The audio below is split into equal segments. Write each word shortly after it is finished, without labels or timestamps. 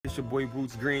It's your boy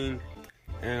Roots Green,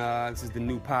 and this is the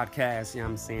new podcast. You know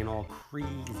what I'm saying? All crazy.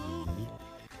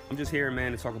 I'm just here,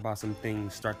 man, to talk about some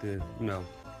things, start the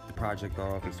project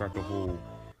off and start the whole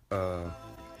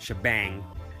shebang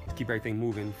to keep everything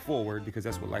moving forward, because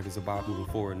that's what life is about, moving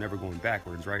forward, never going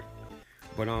backwards, right?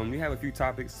 But we have a few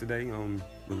topics today: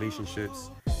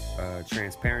 relationships,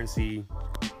 transparency,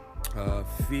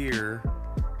 fear,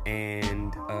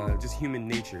 and just human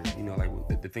nature.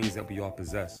 Like the things that we all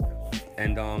possess.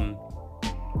 And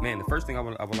man, the first thing I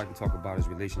would like to talk about is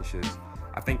relationships.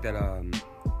 I think that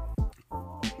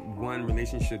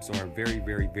relationships are very,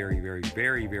 very, very, very,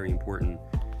 very, very important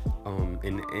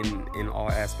in all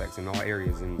aspects, in all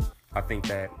areas. And I think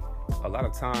that a lot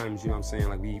of times,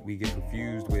 like we get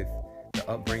confused with the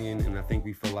upbringing, and I think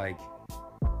we feel like,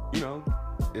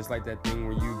 it's like that thing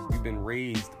where you've been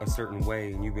raised a certain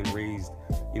way, and you've been raised,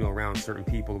 around certain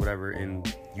people or whatever,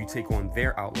 and you take on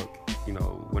their outlook,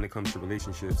 when it comes to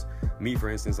relationships. Me, for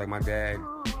instance, like I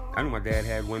knew my dad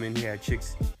had women, he had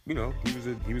chicks, he was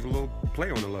a little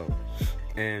player on the low.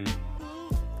 And,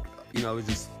 it's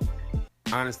just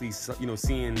honestly,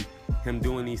 seeing him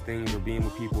doing these things or being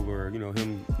with people, or,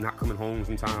 him not coming home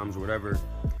sometimes or whatever,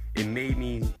 it made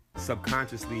me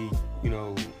subconsciously,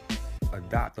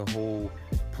 adopt the whole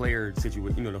player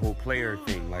situation, the whole player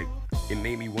thing. Like, it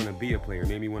made me want to be a player, it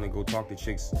made me want to go talk to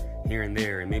chicks here and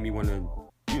there, it made me want to,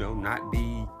 not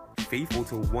be faithful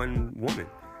to one woman.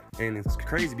 And it's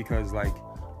crazy because, like,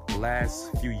 the last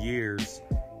few years,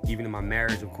 even in my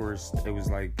marriage, of course, it was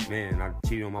like, man, I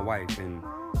cheated on my wife, and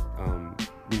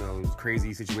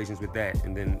crazy situations with that.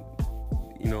 And then,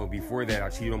 before that, I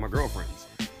cheated on my girlfriends.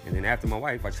 And then after my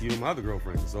wife, I cheated on my other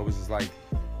girlfriends. So it was just like,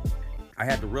 I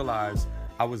had to realize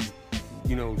I was,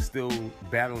 still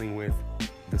battling with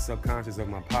the subconscious of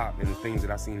my pop and the things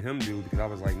that I seen him do, because I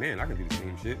was like, man, I can do the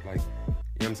same shit. Like,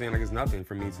 you know what I'm saying? Like, it's nothing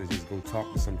for me to just go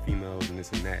talk to some females and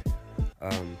this and that.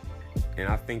 And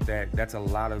I think that that's a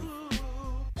lot of,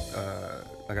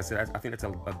 like I said, I think that's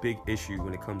a big issue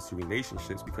when it comes to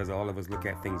relationships, because all of us look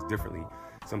at things differently.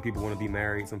 Some people want to be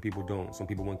married, some people don't. Some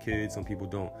people want kids, some people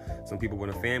don't. Some people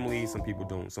want a family, some people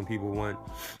don't. Some people want,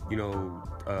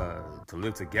 to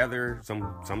live together,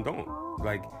 some don't.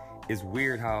 Like, it's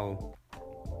weird how,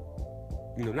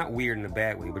 not weird in a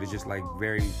bad way, but it's just like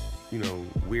very,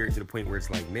 weird to the point where it's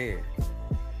like, man,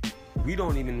 we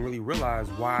don't even really realize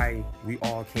why we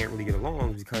all can't really get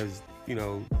along, because,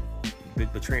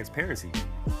 the transparency,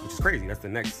 which is crazy. That's the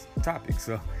next topic.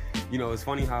 So, it's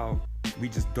funny how we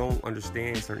just don't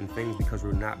understand certain things because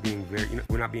we're not being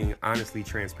we're not being honestly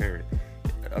transparent.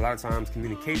 A lot of times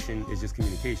communication is just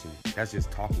communication. That's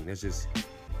just talking. That's just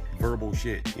verbal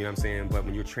shit. You know what I'm saying? But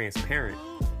when you're transparent,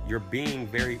 you're being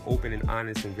very open and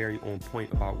honest and very on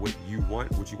point about what you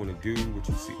want, what you want to do, what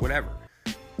you see, whatever.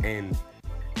 And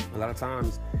a lot of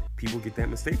times people get that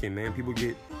mistaken, man. People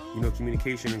get,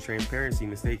 communication and transparency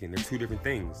mistaken. They're two different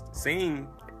things. Same,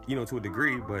 to a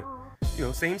degree, but,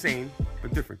 same,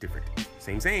 but different.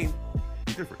 Same,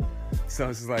 but different. So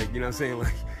it's just like,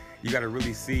 like, you got to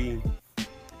really see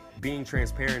being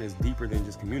transparent is deeper than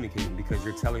just communicating, because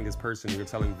you're telling this person, you're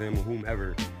telling them or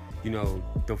whomever,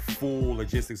 the full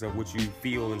logistics of what you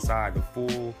feel inside, the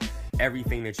full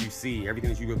everything that you see, everything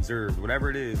that you've observed, whatever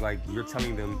it is. Like, you're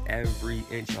telling them every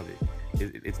inch of it.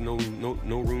 It's no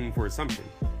room for assumption.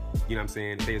 You know what I'm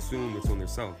saying? If they assume, it's on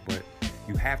themselves. But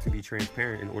you have to be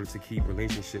transparent in order to keep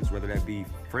relationships, whether that be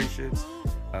friendships,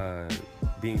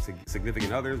 being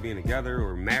significant others, being together,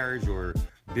 or marriage, or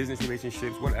business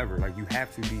relationships, whatever. Like, you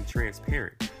have to be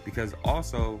transparent, because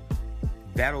also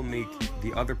that'll make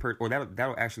the other person, or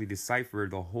that'll actually decipher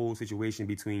the whole situation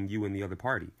between you and the other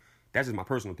party. That's just my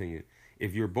personal opinion.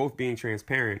 If you're both being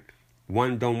transparent,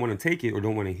 one don't want to take it or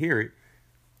don't want to hear it,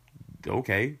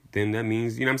 okay, then that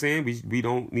means, you know what I'm saying, we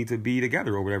don't need to be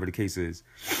together, or whatever the case is.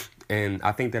 And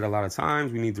I think that a lot of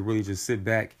times we need to really just sit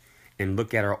back and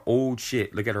look at our old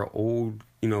shit, look at our old,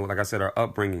 like I said, our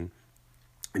upbringing,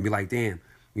 and be like, damn,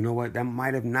 you know what, that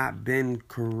might have not been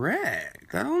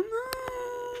correct. I don't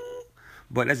know.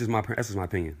 But that's just my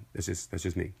opinion. That's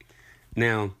just me.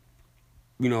 Now,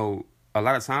 a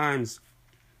lot of times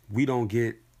we don't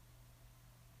get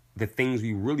the things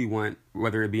we really want,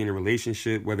 whether it be in a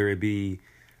relationship, whether it be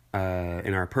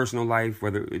in our personal life,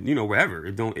 whether, wherever.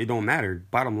 It don't matter.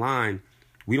 Bottom line,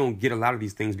 we don't get a lot of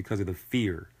these things because of the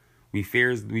fear. We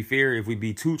fear if we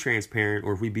be too transparent,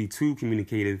 or if we be too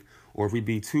communicative, or if we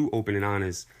be too open and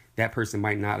honest, that person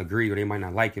might not agree, or they might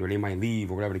not like it, or they might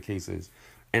leave, or whatever the case is.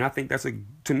 And I think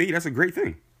to me, that's a great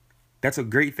thing. That's a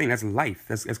great thing. That's life.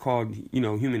 That's called,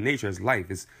 human nature. It's life.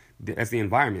 That's the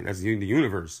environment. That's the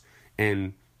universe.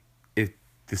 And if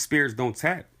the spirits don't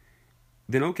tap,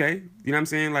 then okay. You know what I'm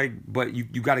saying? Like, but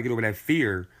you got to get over that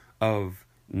fear of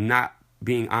not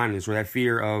being honest, or that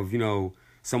fear of,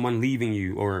 someone leaving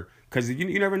you, or because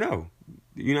you never know.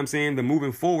 You know what I'm saying? The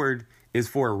moving forward is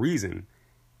for a reason.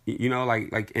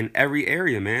 Like in every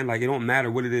area, man. Like, it don't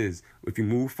matter what it is. If you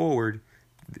move forward,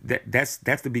 that's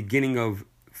the beginning of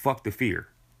fuck the fear.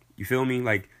 You feel me?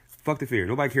 Like, fuck the fear.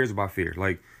 Nobody cares about fear.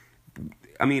 Like,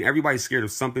 I mean, everybody's scared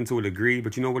of something to a degree,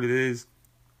 but you know what it is?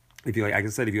 If you, like I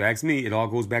said, if you ask me, it all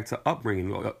goes back to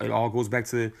upbringing. It all goes back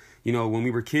to, when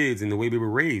we were kids and the way we were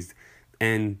raised,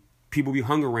 and people we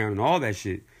hung around and all that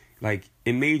shit. Like,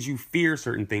 it made you fear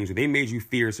certain things, or they made you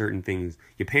fear certain things.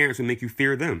 Your parents would make you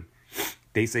fear them.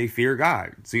 They say fear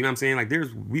God. So, you know what I'm saying? Like,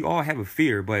 we all have a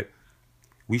fear, but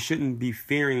we shouldn't be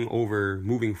fearing over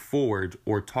moving forward,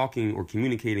 or talking or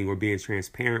communicating or being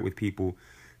transparent with people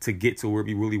to get to where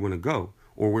we really want to go,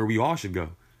 or where we all should go.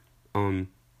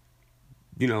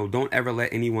 Don't ever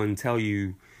let anyone tell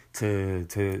you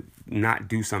to not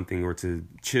do something, or to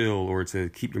chill, or to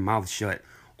keep your mouth shut,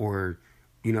 or,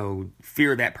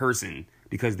 fear that person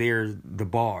because they're the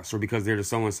boss, or because they're the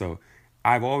so-and-so.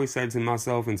 I've always said to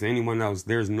myself and to anyone else,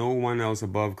 there's no one else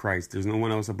above Christ. There's no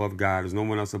one else above God. There's no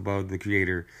one else above the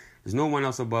Creator. There's no one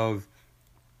else above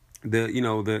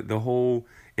the whole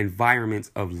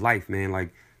environment of life, man.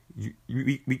 Like,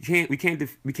 we can't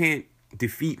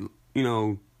defeat,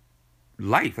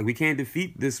 life. Like, we can't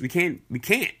defeat this. We can't.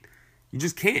 You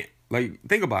just can't. Like,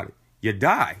 think about it. You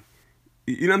die.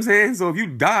 You know what I'm saying? So if you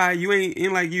die, you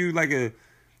ain't like you like a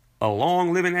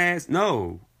long living ass.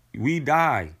 No, we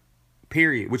die.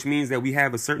 Period. Which means that we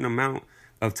have a certain amount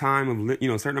of time of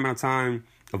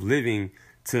living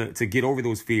to get over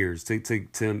those fears,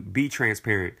 to be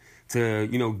transparent,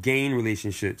 to gain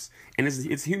relationships. And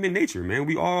it's human nature, man.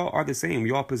 We all are the same.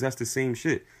 We all possess the same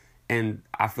shit. And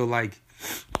I feel like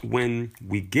when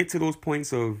we get to those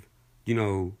points of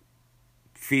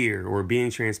fear, or being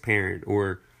transparent,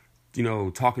 or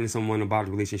talking to someone about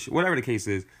a relationship, whatever the case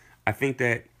is, I think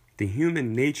that the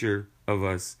human nature of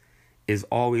us is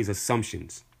always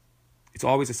assumptions. It's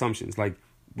always assumptions. Like,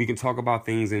 we can talk about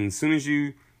things, and as soon as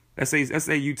let's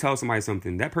say you tell somebody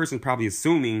something, that person's probably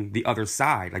assuming the other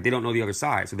side. Like, they don't know the other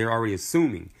side, so they're already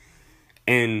assuming.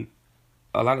 And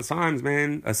a lot of times,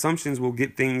 man, assumptions will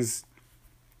get things,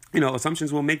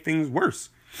 assumptions will make things worse.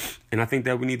 And I think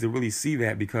that we need to really see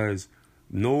that, because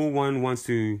no one wants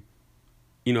to,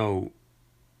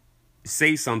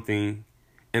 say something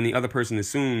and the other person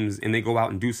assumes, and they go out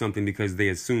and do something because they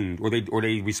assumed, or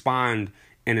they respond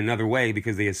in another way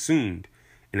because they assumed.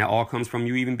 And that all comes from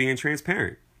you even being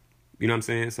transparent. You know what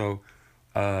I'm saying? So,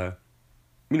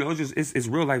 it's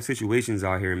real life situations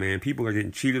out here, man. People are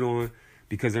getting cheated on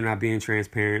because they're not being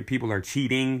transparent. People are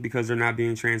cheating because they're not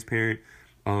being transparent,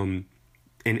 and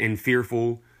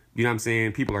fearful. You know what I'm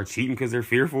saying? People are cheating because they're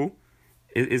fearful.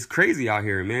 It's crazy out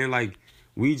here, man. Like,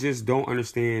 we just don't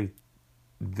understand.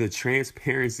 The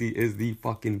transparency is the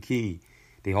fucking key.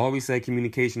 They always say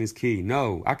communication is key.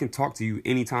 No, I can talk to you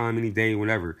anytime, any day,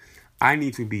 whenever. I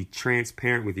need to be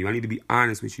transparent with you. I need to be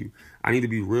honest with you. I need to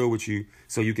be real with you,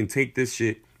 so you can take this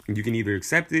shit and you can either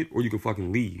accept it or you can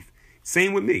fucking leave.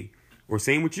 Same with me, or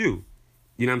same with you.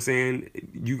 You know what I'm saying?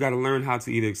 You got to learn how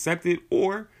to either accept it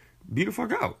or be the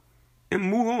fuck out and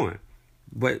move on.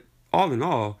 But all in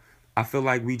all, I feel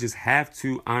like we just have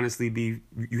to honestly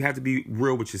you have to be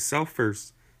real with yourself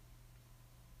first.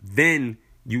 Then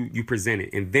you present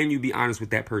it, and then you be honest with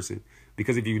that person.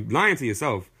 Because if you're lying to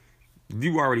yourself,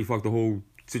 you already fucked the whole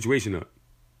situation up.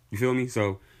 You feel me?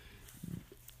 So,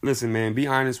 listen, man, be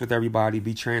honest with everybody.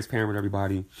 Be transparent with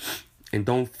everybody. And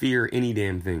don't fear any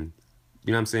damn thing.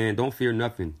 You know what I'm saying? Don't fear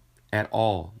nothing at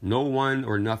all. No one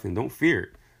or nothing. Don't fear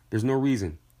it. There's no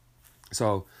reason.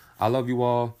 So, I love you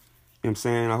all. You know what I'm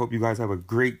saying? I hope you guys have a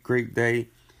great, great day.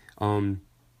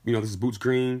 This is Boots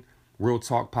Green, Real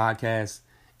Talk Podcast.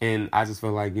 And I just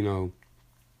feel like,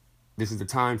 this is the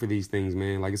time for these things,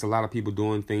 man. Like, it's a lot of people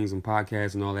doing things and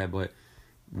podcasts and all that, but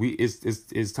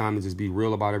it's time to just be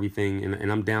real about everything.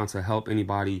 And I'm down to help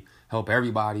everybody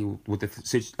with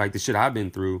the shit I've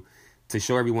been through, to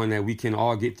show everyone that we can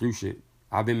all get through shit.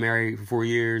 I've been married for 4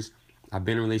 years. I've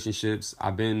been in relationships.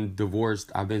 I've been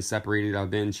divorced. I've been separated.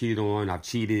 I've been cheated on. I've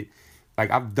cheated. Like,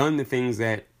 I've done the things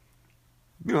that,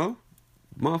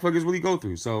 motherfuckers really go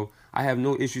through. So I have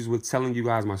no issues with telling you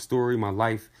guys my story, my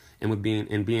life, and with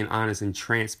being honest and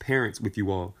transparent with you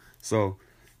all. So,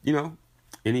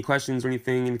 any questions or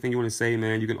anything you want to say,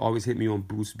 man, you can always hit me on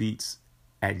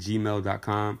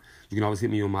bootsbeats@gmail.com. You can always hit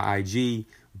me on my IG,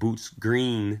 Boots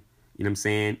Green, you know what I'm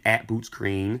saying, @Boots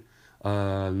Green.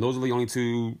 Those are the only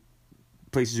two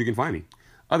places you can find me.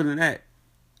 Other than that,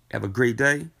 have a great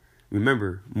day.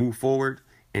 Remember, move forward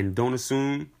and don't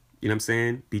assume, you know what I'm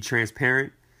saying? Be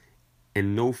transparent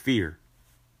and no fear.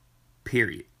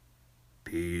 Period.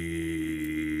 Peace.